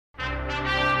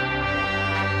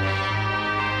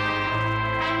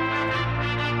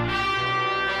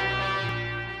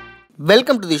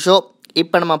Welcome to the show.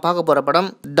 இப்போ நம்ம பார்க்க போகிற படம்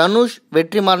தனுஷ்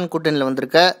வெற்றிமாறன் கூட்டணியில்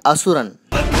வந்திருக்க அசுரன்.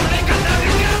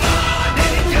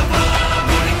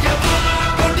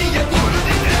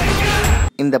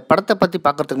 இந்த படத்தை பற்றி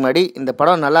பார்க்கறதுக்கு முன்னாடி இந்த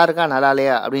படம் நல்லா இருக்கா நல்லா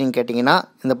இல்லையா அப்படின்னு கேட்டிங்கன்னா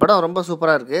இந்த படம் ரொம்ப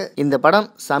சூப்பராக இருக்குது. இந்த படம்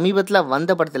சமீபத்தில்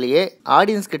வந்த படத்துலேயே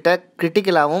ஆடியன்ஸ் கிட்ட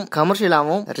கிரிட்டிக்கலாகவும்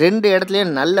கமர்ஷியலாகவும் ரெண்டு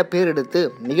இடத்துலையும் நல்ல பேர் எடுத்து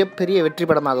மிகப்பெரிய வெற்றி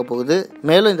படமாக போகுது.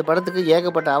 மேலும் இந்த படத்துக்கு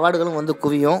ஏகப்பட்ட அவார்டுகளும் வந்து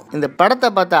குவியும். இந்த படத்தை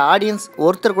பார்த்த ஆடியன்ஸ்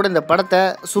ஒருத்தர் கூட இந்த படத்தை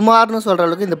சுமார்னு சொல்கிற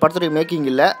அளவுக்கு இந்த படத்துடைய மேக்கிங்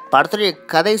இல்லை. படத்துடைய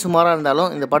கதை சுமாராக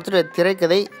இருந்தாலும் இந்த படத்துடைய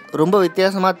திரைக்கதை ரொம்ப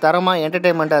வித்தியாசமாக தரமாக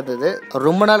என்டர்டெயின்மெண்ட்டாக இருந்தது.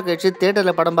 ரொம்ப நாள் கழிச்சு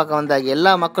தியேட்டரில் படம் பார்க்க வந்த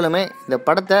எல்லா மக்களுமே இந்த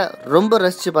படத்தை ரொம்ப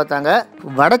ரசித்து பார்த்தாங்க.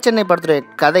 வட சென்னை படத்துடைய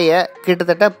கதையை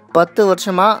கிட்டத்தட்ட 10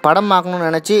 வருஷமா படம் ஆக்கணும்னு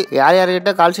நினைச்சு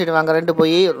யார்கிட்ட கால் ஷீட் வாங்குறேன்ட்டு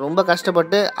போய் ரொம்ப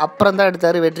கஷ்டப்பட்டு அப்புறம் தான்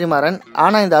எடுத்தாரு வெற்றிமாறன்.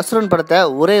 ஆனா இந்த அசுரன் படத்தை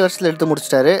ஒரே வருஷத்துல எடுத்து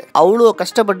முடிச்சிட்டாரு. அவ்வளோ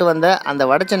கஷ்டப்பட்டு வந்த அந்த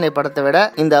வட சென்னை படத்தை விட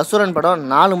இந்த அசுரன் படம்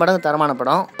 4 மடங்கு தரமான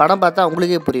படம். படம் பார்த்தா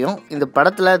உங்களுக்கே புரியும். இந்த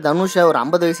படத்துல தனுஷை ஒரு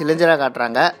 50 வயசு இளைஞராக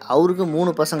காட்டுறாங்க. அவருக்கு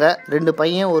 3 பசங்க, 2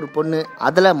 பையன் ஒரு பொண்ணு.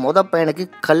 அதுல பையனுக்கு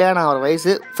கல்யாணம் ஆகிற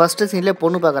வயசு. ஃபர்ஸ்ட் சீன்ல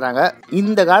பொண்ணு பார்க்குறாங்க.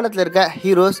 இந்த காலத்துல இருக்க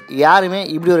ஹீரோஸ் யாருமே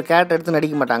இப்படி ஒரு கேரக்டர் எடுத்து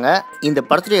நடிக்க மாட்டாங்க. இந்த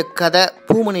படத்துடைய கதை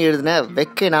பூமணி எழுதின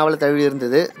வெக்கை நாவலை தழுவி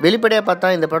இருந்தது. வெளிப்படையா பார்த்தா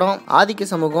இந்த படம் ஆதிக்க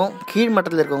சமூகம்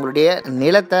கீழ்மட்டத்தில் இருக்கவங்களுடைய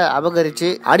நிலத்தை அபகரிச்சு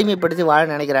அடிமைப்படுத்தி வாழ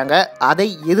நினைக்கிறாங்க. அதை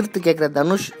எதிர்த்து கேட்கிற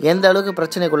தனுஷ் எந்த அளவுக்கு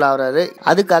பிரச்சனைக்குள்ளாகிறாரு,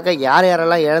 அதுக்காக யார்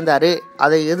யாரெல்லாம் இழந்தாரு,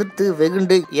 அதை எதிர்த்து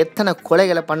வெகுண்டு எத்தனை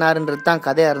கொலைகளை பண்ணாருன்றது தான்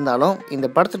கதையா இருந்தாலும் இந்த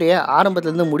படத்துடைய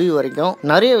ஆரம்பத்திலிருந்து முடிவு வரைக்கும்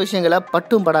நிறைய விஷயங்களை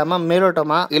பட்டும் படாம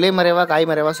மேலோட்டமா இலைமறைவா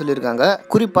காய்மறைவா சொல்லியிருக்காங்க.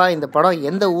 குறிப்பா இந்த படம்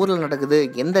எந்த ஊர்ல நடக்குது,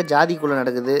 எந்த ஜாதிக்குள்ள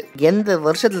நடக்குது, எந்த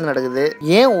வருஷத்துல நடக்குது,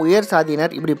 ஏன் உயர்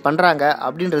சாதியினர் இப்படி பண்றாங்க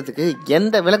அப்படின்றதுக்கு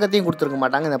எந்த விளக்கத்தையும் கொடுத்துருக்க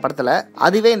மாட்டாங்க இந்த படத்துல.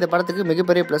 அதுவே இந்த படத்துக்கு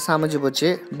மிகப்பெரிய பிளஸ் அமைஞ்சு போச்சு.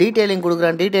 டீடைலிங்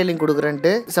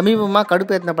கொடுக்குறேன்ட்டு சமீபமா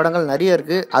கடுப்பேற்றின படங்கள் நிறைய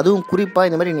இருக்கு. அதுவும் குறிப்பா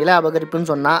இந்த மாதிரி நில அபகரிப்புன்னு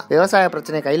சொன்னா விவசாய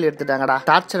பிரச்சனை கையில் எடுத்துட்டாங்கடா,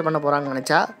 டார்ச்சர் பண்ண போறாங்கன்னு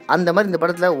நினைச்சா அந்த மாதிரி இந்த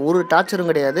படத்துல ஒரு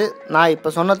டார்ச்சரும் கிடையாது. நான்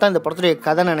இப்ப சொன்னதான் இந்த படத்துடைய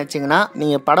கதை நினைச்சீங்கன்னா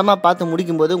நீங்க படமா பார்த்து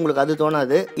முடிக்கும் போது உங்களுக்கு அது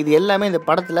தோணாது. இது எல்லாமே இந்த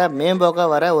படத்துல மேம்போக்கா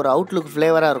வர ஒரு அவுட்லுக்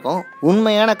பிளேவரா இருக்கும்.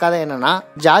 உண்மையான கதை என்னன்னா,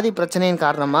 ஜாதி பிரச்சனையின்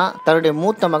காரணமா தன்னுடைய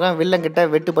மூத்த மகன் வில்லன் கிட்ட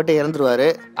வெட்டுப்பட்டு இறந்துருவாரு.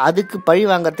 அதுக்கு பழி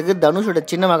வாங்கறதுக்கு தனுஷோட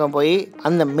சின்ன மகன் போய்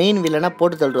அந்த மெயின் வில்லனை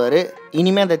போட்டு தள்ளுவாரு.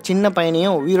 இனிமே அந்த சின்ன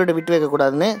பையனையும் உயிரோட விட்டு வைக்க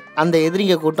கூடாதுன்னு அந்த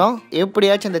எதிரிங்க கூட்டம்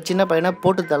எப்படியாச்சும் அந்த சின்ன பையனை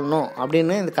போட்டு தள்ளணும்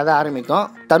அப்படின்னு இந்த கதை ஆரம்பிக்கும்.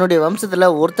 தன்னுடைய வம்சத்துல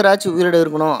ஒருத்தராச்சும் உயிரோட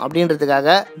இருக்கணும்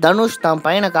அப்படின்றதுக்காக தனுஷ் தான்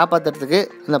பையனை காப்பாத்துறதுக்கு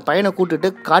அந்த பையனை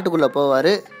கூட்டுட்டு காட்டுக்குள்ள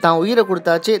போவாரு. தான் உயிரை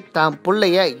கொடுத்தாச்சு தான்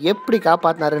பிள்ளைய எப்படி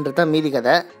காப்பாத்தினாருன்றத மீதி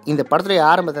கதை. இந்த படத்துடைய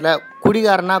ஆரம்பத்துல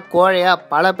குடிகாரனா கோழையா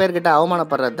பல பேர்கிட்ட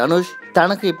அவமானப்படுற தனுஷ்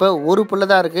தனக்கு இப்ப ஒரு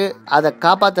புள்ளதான் இருக்கு, அதை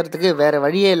காப்பாத்துறதுக்கு வேற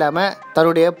வழியே இல்லாம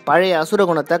தன்னுடைய பழைய அசுர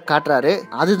குணத்தை காட்டுறாரு.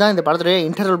 அதுதான் இந்த படத்துடைய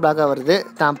இன்டர்வல் பிளாக்கா வருது.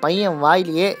 தான் பையன்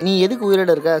வாயிலேயே நீ எதுக்கு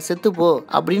உயிரோட இருக்க, செத்து போ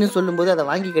அப்படின்னு சொல்லும் போது அதை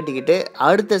வாங்கி கட்டிக்கிட்டு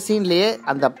அடுத்த சீன்லயே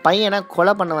அந்த பையனை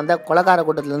கொலை பண்ண வந்த கொலைக்கார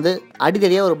கூட்டத்துல இருந்து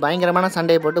அடிக்கடியா ஒரு பயங்கரமான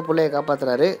சண்டையை போட்டு பிள்ளைய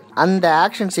காப்பாத்துறாரு. அந்த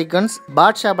ஆக்ஷன் சீக்வன்ஸ்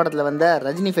பாட்ஷா படத்துல வந்த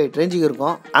ரஜினி ஃபைட் ரேஞ்சுக்கு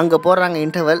இருக்கும். அங்க போடுறாங்க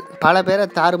இன்டர்வல். பல பேரை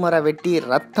தாறுமாறா வெட்டி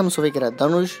ரத்தம் சுவைக்கிற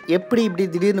தனுஷ் எப்படி இப்படி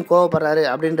திடீர்னு கோவப்படுறாரு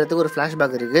அப்படின்றதுக்கு ஒரு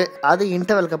பிளாஷ்பேக் இருக்கு. அது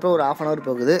இன்டர்வலுக்கு அப்புறம் ஒரு 1/2 hour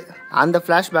போகுது. அந்த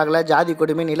பிளாஷ்பேக்ல ஜாதி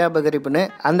கொடுமை நில அபகரிப்புன்னு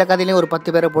அந்த கதையிலையும் ஒரு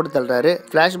 10 பேரை போட்டு தள்ளுறாரு.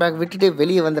 பிளாஷ்பேக் விட்டுட்டு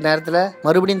வெளியே வந்த நேரத்துல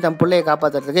மறுபடியும் தன் பிள்ளையை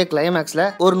காப்பாத்துறதுக்கு கிளைமேக்ஸ்ல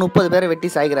ஒரு 30 பேரை வெட்டி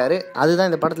சாய்க்கிறாரு. அதுதான்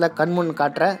இந்த படத்துல கண்முன்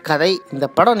காட்டுற கதை. இந்த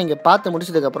படம் நீங்க பார்த்து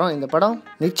முடிச்சதுக்கு அப்புறம் இந்த படம்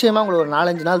நிச்சயமா உங்களுக்கு ஒரு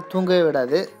 4-5 நாள் தூங்கவே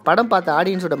விடாது. படம் பார்த்த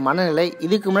ஆடியன்ஸோட மனநிலை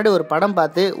இதுக்கு முன்னாடி ஒரு படம்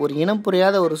பார்த்து ஒரு இனம்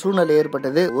புரியாத ஒரு சூழ்நிலை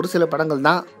ஏற்பட்டது ஒரு சில படங்கள்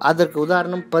தான். அதற்கு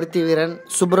உதாரணம் பருத்தி வீரன்,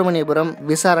 சுப்பிரமணியபுரம்,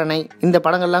 விசாரணை, இந்த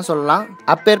படங்கள்லாம் சொல்லலாம்.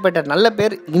 அப்பேற்பட்ட நல்ல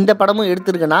பேர் இந்த படமும்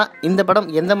எடுத்திருக்குன்னா இந்த படம்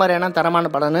எந்த மாதிரியான தரமான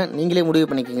படம்னு நீங்களே முடிவு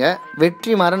பண்ணிக்கோங்க.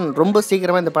 வெற்றிமாறன் ரொம்ப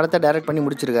சீக்கிரமா இந்த படத்தை டைரக்ட் பண்ணி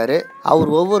முடிச்சிருக்காரு. அவர்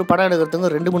ஒவ்வொரு படம்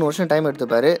எடுக்கிறதுக்கும் 2-3 வருஷம் டைம்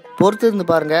எடுத்துப்பாரு. பொறுத்து இருந்து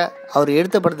பாருங்க. அவர்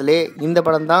எடுத்த படத்திலே இந்த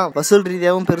படம் தான் வசூல்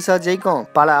ரீதியாகவும் பெருசா ஜெயிக்கும்,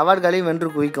 பல அவார்டுகளையும் வென்று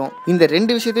குவிக்கும். இந்த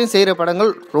 2 விஷயத்தையும் செய்யற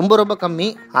படங்கள் ரொம்ப ரொம்ப கம்மி.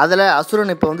 அதுல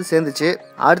அசுரன் இப்ப வந்து சேர்ந்துச்சு.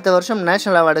 அடுத்த வருஷம்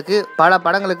நேஷனல் அவார்டுக்கு பல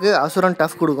படங்களுக்கு அசுரன்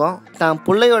டஃப் கொடுக்கும். தான்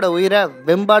பிள்ளையோட உயிரை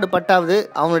வெம்பாடு பட்டாவது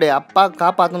அவனுடைய அப்பா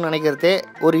காப்பாற்றணும்னு நினைக்கிறதே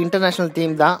ஒரு இன்டர்நேஷனல்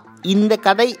தீம் தான். இந்த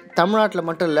கதை தமிழ்நாட்டில்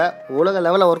மட்டும் இல்லை, உலக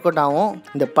லெவலில் ஒர்க் அவுட் ஆகும்.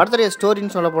 இந்த படத்துடைய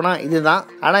ஸ்டோரின்னு சொல்ல போனால் இதுதான்.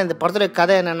 ஆனால் இந்த படத்துடைய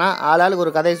கதை என்னன்னா, ஆளாளுக்கு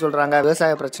ஒரு கதையை சொல்கிறாங்க.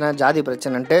 விவசாய பிரச்சனை, ஜாதி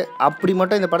பிரச்சனைன்ட்டு. அப்படி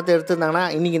மட்டும் இந்த படத்தை எடுத்திருந்தாங்கன்னா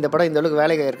இன்னைக்கு இந்த படம் இந்த அளவுக்கு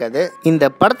வேலைக்கு இருக்காது. இந்த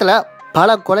படத்தில்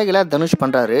பல கொலைகளை தனுஷ்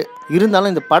பண்ணுறாரு.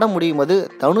 இருந்தாலும் இந்த படம் முடியும் போது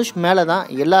தனுஷ் மேலே தான்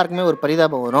எல்லாருக்குமே ஒரு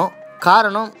பரிதாபம் வரும்.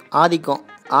 காரணம் ஆதிக்கம்.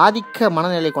 ஆதிக்க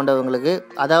மனநிலை கொண்டவங்களுக்கு,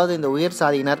 அதாவது இந்த உயர்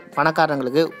சாதியினர்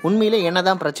பணக்காரங்களுக்கு உண்மையிலே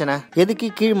என்னதான் பிரச்சனை? எதுக்கு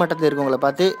கீழ் மட்டத்தில் இருக்கவங்களை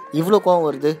பார்த்து இவ்வளோ கோவம்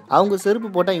வருது? அவங்க செருப்பு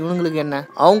போட்டால் இவனுங்களுக்கு என்ன?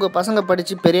 அவங்க பசங்க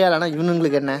படித்து பெரிய ஆளானா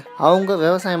இவனுங்களுக்கு என்ன? அவங்க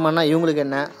விவசாயம் பண்ணால் இவங்களுக்கு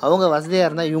என்ன? அவங்க வசதியாக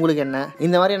இருந்தால் இவங்களுக்கு என்ன?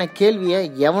 இந்த மாதிரியான கேள்வியை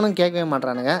எவனும் கேட்கவே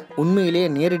மாட்டானுங்க. உண்மையிலேயே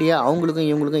நேரடியாக அவங்களுக்கும்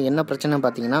இவங்களுக்கும் என்ன பிரச்சனை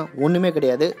பார்த்தீங்கன்னா ஒன்றுமே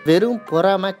கிடையாது. வெறும்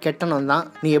பொறாமை கெட்டனம் தான்.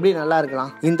 நீ எப்படி நல்லா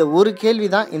இருக்கலாம்? இந்த ஒரு கேள்வி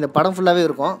தான் இந்த படம் ஃபுல்லாகவே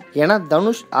இருக்கும். ஏன்னா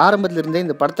தனுஷ் ஆரம்பத்தில் இருந்தே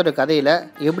இந்த படத்தோட கதையில்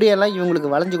எப்படியெல்லாம்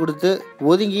இவங்களுக்கு வளைஞ்சு கொடுத்து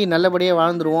ஒதுங்கி நல்லபடியாக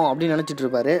வாழ்ந்துருவோம் அப்படின்னு நினச்சிட்டு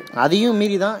இருப்பாரு. அதையும்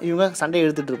மீறி தான் இவங்க சண்டை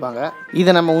எடுத்துட்டு இருப்பாங்க.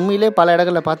 இதை நம்ம உண்மையிலே பல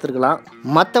இடங்களில் பார்த்துருக்கலாம்.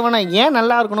 மற்றவனை ஏன்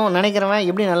நல்லா இருக்கணும் நினைக்கிறவன்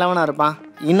எப்படி நல்லவனா இருப்பான்?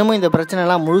 இன்னமும் இந்த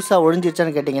பிரச்சனைலாம் முழுசாக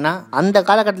ஒழிஞ்சிருச்சான்னு கேட்டிங்கன்னா அந்த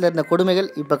காலகட்டத்தில் இருந்த கொடுமைகள்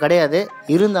இப்போ கிடையாது.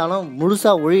 இருந்தாலும்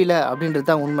முழுசாக ஒழியல அப்படின்றது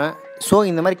தான் உண்மை. ஸோ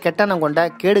இந்த மாதிரி கெட்டனம் கொண்ட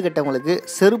கேடு கெட்டவங்களுக்கு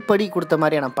செருப்படி கொடுத்த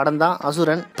மாதிரியான படம் தான்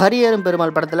அசுரன். பரியேறும்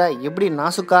பெருமாள் படத்தில் எப்படி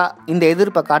நாசுக்கா இந்த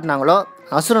எதிர்ப்பை காட்டினாங்களோ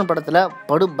அசுரன் படத்தில்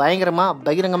படு பயங்கரமாக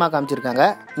பகிரங்கமாக காமிச்சிருக்காங்க.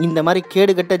 இந்த மாதிரி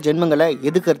கேடுகட்ட ஜென்மங்களை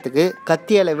எதுக்கிறதுக்கு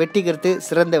கத்தியால் வெட்டிக்கிறது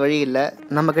சிறந்த வழி இல்லை.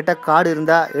 நம்மக்கிட்ட காடு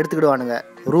இருந்தால் எடுத்துக்கிடுவானுங்க,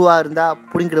 ரூபா இருந்தால்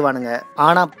பிடிங்கிடுவானுங்க.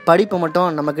 ஆனால் படிப்பை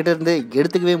மட்டும் நம்மக்கிட்ட இருந்து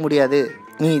எடுத்துக்கவே முடியாது.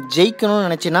 நீ ஜெயிக்கணும்னு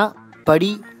நினச்சின்னா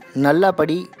படி, நல்லா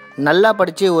படி, நல்லா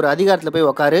படித்து ஒரு அதிகாரத்தில் போய்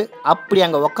உக்காரு. அப்படி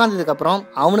அங்கே உக்காந்ததுக்கப்புறம்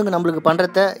அவனுக்கு நம்மளுக்கு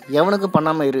பண்ணுறத எவனுக்கும்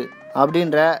பண்ணாமல் இரு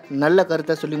அப்படின்ற நல்ல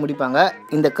கருத்தை சொல்லி முடிப்பாங்க.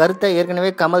 இந்த கருத்தை ஏற்கனவே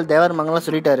கமல் தேவர்மங்கலம்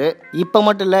சொல்லிட்டாரு. இப்போ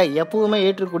மட்டும் இல்லை, எப்பவுமே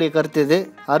ஏற்றக்கூடிய கருத்து இது.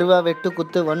 அருவா வெட்டு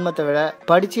குத்து வன்மத்தை விட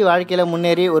படித்து வாழ்க்கையில்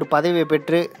முன்னேறி ஒரு பதவியை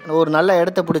பெற்று ஒரு நல்ல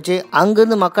இடத்த பிடிச்சி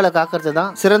அங்கேருந்து மக்களை காக்கிறது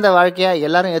தான் சிறந்த வாழ்க்கையாக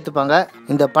எல்லாரும் ஏற்றுப்பாங்க.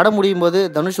 இந்த படம் முடியும் போது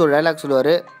தனுஷ் ஒரு டைலாக்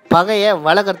சொல்லுவார், பகையை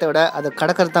வளர்க்குறத விட அதை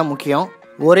கடக்கிறது தான் முக்கியம்.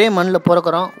 ஒரே மண்ணில்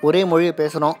பிறக்கிறோம், ஒரே மொழியை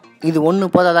பேசுகிறோம், இது ஒன்று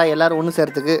போதாதா எல்லாரும் ஒன்று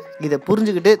சேர்த்துக்கு? இதை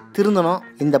புரிஞ்சுக்கிட்டு திருந்தணும்.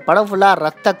 இந்த படம் ஃபுல்லாக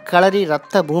ரத்த கலரி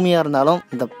ரத்த பூமியாக இருந்தாலும்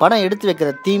இந்த படம் எடுத்து வைக்கிற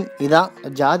தீம் இதான்.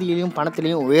 ஜாதியிலையும்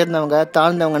பணத்திலையும் உயர்ந்தவங்க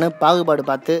தாழ்ந்தவங்கன்னு பாகுபாடு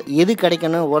பார்த்து எது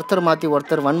கிடைக்கணும் ஒருத்தர் மாற்றி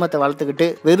ஒருத்தர் வன்மத்தை வளர்த்துக்கிட்டு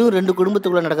வெறும் 2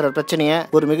 குடும்பத்துக்குள்ள நடக்கிற பிரச்சனையை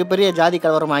ஒரு மிகப்பெரிய ஜாதி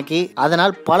கலவரமாக்கி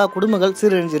அதனால் பல குடும்பங்கள்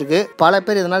சீரழிஞ்சிருக்கு. பல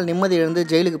பேர் இதனால் நிம்மதி இழந்து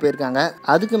ஜெயிலுக்கு போயிருக்காங்க.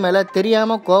 அதுக்கு மேலே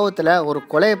தெரியாமல் கோவத்தில் ஒரு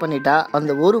கொலையை பண்ணிட்டா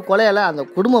அந்த ஒரு கொலையால் அந்த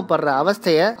குடும்பம் படுற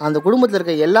அவஸ்தையை, அந்த குடும்பத்தில்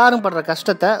இருக்க எல்லாரும் படுற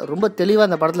கஷ்டத்தை ரொம்ப தெளிவாக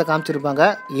அந்த படத்தில் காமிச்சிருப்பாங்க.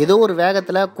 ஏதோ ஒரு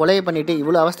வேகத்தில் கொலையை பண்ணிட்டு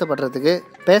இவ்வளோ அவஸ்தைப்படுறதுக்கு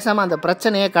பேசாமல் அந்த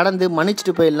பிரச்சனையை கடந்து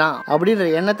மன்னிச்சுட்டு போயிடலாம் அப்படின்ற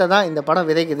எண்ணத்தை தான் இந்த படம்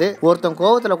விதைக்குது. ஒருத்தன்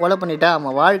கோவத்தில் கொலை பண்ணிட்டா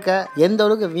அவன் வாழ்க்கை எந்த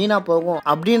அளவுக்கு வீணா போகும்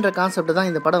அப்படின்ற கான்செப்ட் தான்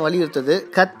இந்த படம் வலியுறுத்துது.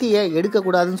 கத்தியை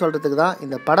எடுக்கக்கூடாதுன்னு சொல்றதுக்கு தான்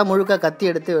இந்த படம் முழுக்க கத்தி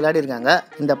எடுத்து விளையாடி இருக்காங்க.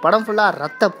 இந்த படம் ஃபுல்லாக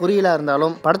ரத்த பொரியலாக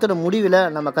இருந்தாலும் படத்தோட முடிவில்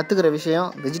நம்ம கற்றுக்கிற விஷயம்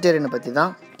வெஜிடேரியனை பற்றி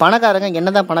தான். பணக்காரங்க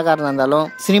என்னதான் பணக்காரனாக இருந்தாலும்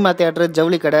சினிமா தியேட்டர்,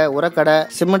 ஜவுளி கடை, உரக்கடை,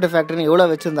 சிமெண்ட் ஃபேக்டரின்னு எவ்வளோ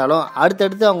வச்சிருந்தாலும்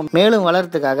அடுத்தடுத்து அவங்க மேலும்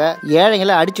வளர்றதுக்காக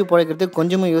ஏழைங்களை அடிச்சு பிழைக்கிறதுக்கு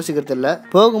கொஞ்சமும் யோசிக்கிறது இல்லை.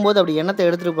 போகும்போது அப்படி எண்ணத்தை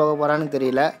எடுத்துட்டு போக போறான்னு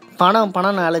தெரியல.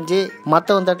 பணம்னு அலைஞ்சு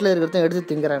மற்றவன் தட்டில் இருக்கிறத எடுத்து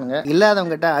திங்கிறானுங்க.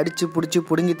 இல்லாதவங்ககிட்ட அடிச்சு பிடிச்சி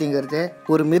பிடுங்கி திங்கிறது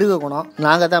ஒரு மிருக குணம்.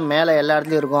 நாங்கள் தான் மேலே எல்லா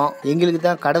இடத்துலையும் இருக்கோம், எங்களுக்கு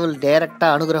தான் கடவுள்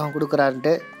டைரக்டாக அனுகிரகம்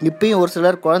கொடுக்குறாருன்ட்டு இப்பயும் ஒரு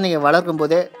சிலர் குழந்தைங்க வளர்க்கும்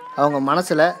போதே அவங்க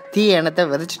மனசுல தீய எண்ணத்தை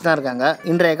விதைச்சிட்டு தான் இருக்காங்க.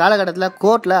 இன்றைய காலகட்டத்தில்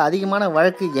கோர்ட்ல அதிகமான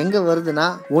வழக்கு எங்க வருதுன்னா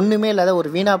ஒண்ணுமே இல்லாத ஒரு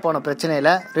வீணா போன பிரச்சனையில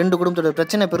 2 குடும்பத்தோட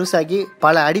பிரச்சனை பெருசாகி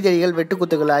பல அடிதடிகள்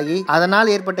வெட்டுக்குத்துகள் ஆகி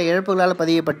அதனால் ஏற்பட்ட இழப்புகளால்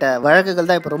பதியப்பட்ட வழக்குகள்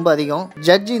தான் இப்ப ரொம்ப அதிகம்.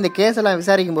 ஜட்ஜி இந்த கேஸ் எல்லாம்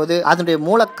விசாரிக்கும் போது அதனுடைய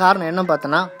மூல காரணம் என்ன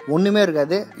பார்த்தோன்னா ஒண்ணுமே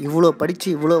இருக்காது. இவ்வளோ படிச்சு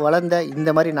இவ்வளோ வளர்ந்த இந்த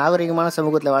மாதிரி நாகரிகமான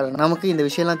சமூகத்தில் வாழ நமக்கு இந்த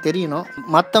விஷயம்லாம் தெரியணும்.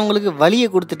 மற்றவங்களுக்கு வலியை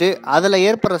கொடுத்துட்டு அதுல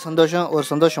ஏற்படுற சந்தோஷம் ஒரு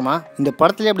சந்தோஷமா? இந்த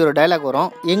படத்துல அப்படி ஒரு டைலாக்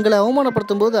வரும், எங்களை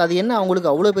அவமானப்படுத்தும் போது அது என்ன அவங்களுக்கு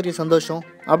அவ்வளோ பெரிய சந்தோஷம்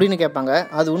அப்படின்னு கேட்பாங்க.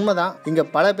 அது உண்மைதான். இங்கே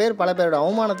பல பேரோட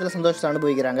அவமானத்தில் சந்தோஷத்தை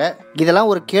அனுபவிக்கிறாங்க. இதெல்லாம்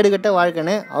ஒரு கேடுகட்ட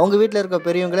வாழ்க்கைன்னு அவங்க வீட்டில் இருக்க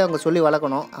பெரியவங்களே அவங்க சொல்லி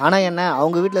வளர்க்கணும். ஆனால் என்ன,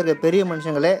 அவங்க வீட்டில் இருக்க பெரிய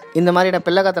மனுஷங்களே இந்த மாதிரியான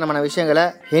பிள்ளைக்காத்தனமான விஷயங்களை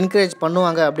என்கரேஜ்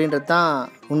பண்ணுவாங்க அப்படின்றது தான்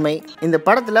உண்மை. இந்த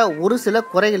படத்தில் ஒரு சில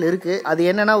குறைகள் இருக்கு. அது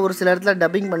என்னன்னா, ஒரு சில இடத்துல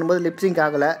டப்பிங் பண்ணும்போது லிப்சிங்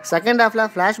ஆகல. செகண்ட் ஹாஃப்ல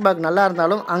ஃபிளாஷ்பேக் நல்லா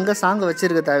இருந்தாலும் அங்கே சாங்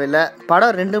வச்சிருக்க தேவையில்லை.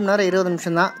 படம் 2 மணி நேரம் 20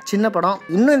 நிமிஷம் தான், சின்ன படம்.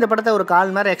 இன்னும் இந்த படத்தை ஒரு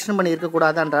 1/4 மணி நேரம் எக்ஸ்டெண்ட் பண்ணி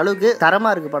இருக்கக்கூடாதுன்ற அளவுக்கு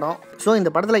தரமா இருக்கு படம். ஸோ இந்த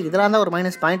படத்தில் இதெல்லாம் தான் ஒரு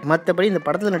மைனஸ் பாயிண்ட். மற்றபடி இந்த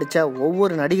படத்தில் நடித்த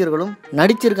ஒவ்வொரு நடிகர்களும்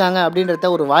நடிச்சிருக்காங்க அப்படின்றத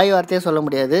ஒரு வாய் வார்த்தையே சொல்ல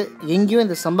முடியாது. எங்கேயும்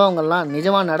இந்த சம்பவங்கள்லாம்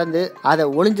நிஜமாக நடந்து அதை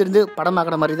ஒளிஞ்சிருந்து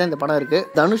படமாக்கிற மாதிரி தான் இந்த படம் இருக்கு.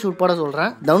 தனுஷ் உட்பட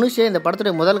சொல்கிறேன். தனுஷே இந்த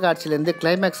படத்துடைய முதல் காட்சியிலேருந்து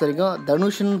கிளைமேக்ஸ் வரைக்கும்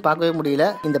தனுஷ்னு பார்க்கவே முடியல.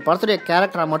 இந்த படத்துடைய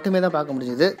கேரக்டரா மட்டுமே தான் பார்க்க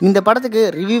முடியுது. இந்த படத்துக்கு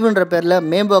ரிவ்யூன்ற பேரில்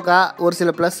மேம்போக்கா ஒரு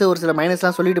சில பிளஸ் ஒரு சில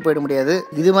மைனஸ்லாம் சொல்லிட்டு போயிட முடியாது.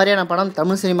 இது மாதிரியான படம்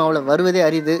தமிழ் சினிமாவில் வருவதே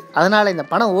அரிது. அதனால இந்த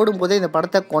படம் ஓடும் போதே இந்த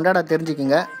படத்தை கொண்டாட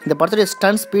தெரிஞ்சுக்கிங்க. இந்த படத்துடைய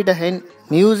stunts, Peter Hein,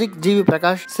 music GV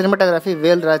Prakash, cinematography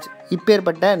Velraj.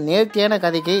 இப்பேற்பட்ட நேர்த்தியான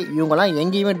கதைக்கு இவங்கெல்லாம்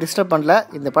எங்கேயுமே டிஸ்டர்ப் பண்ணல.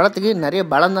 இந்த படத்துக்கு நிறைய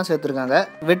பலம் தான் சேர்த்துருக்காங்க.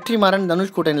 வெற்றிமாறன்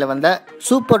தனுஷ் கூட்டணியில் வந்த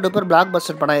சூப்பர் டூப்பர் பிளாக்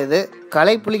பஸ்டர் படம் இது.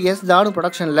 கலைப்புலி எஸ் தானு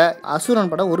ப்ரொடக்ஷனில்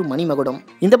அசுரன் படம் ஒரு மணிமகுடம்.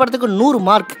 இந்த படத்துக்கு 100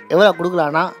 மார்க் எவ்வளோ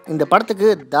கொடுக்கலான்னா இந்த படத்துக்கு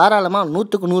தாராளமாக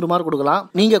 100க்கு 100 மார்க் கொடுக்கலாம்.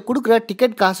 நீங்கள் கொடுக்குற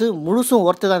டிக்கெட் காசு முழுசும்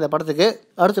ஒர்த்து தான் இந்த படத்துக்கு.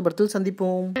 அடுத்த படத்தில்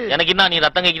சந்திப்போம். எனக்கு என்ன, நீ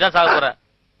ரத்தம் கக்கி தான் சாக போற.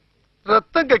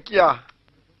 ரத்தம் கக்கியா?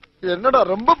 என்னடா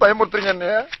ரொம்ப பயமுறுத்துறீங்க.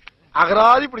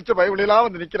 அகராதி பிடிச்ச பைபிளெல்லாம்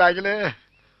வந்து நிக்கிறாங்களே,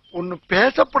 ஒன்னு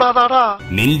பேசப்படாதாடா.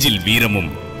 நெஞ்சில்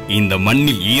வீரமும் இந்த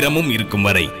மண்ணில் ஈரமும் இருக்கும்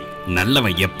வரை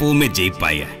நல்லவன் எப்பவுமே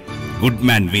ஜெயிப்பாய. Good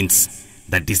man wins.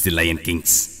 That is the line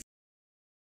Kings.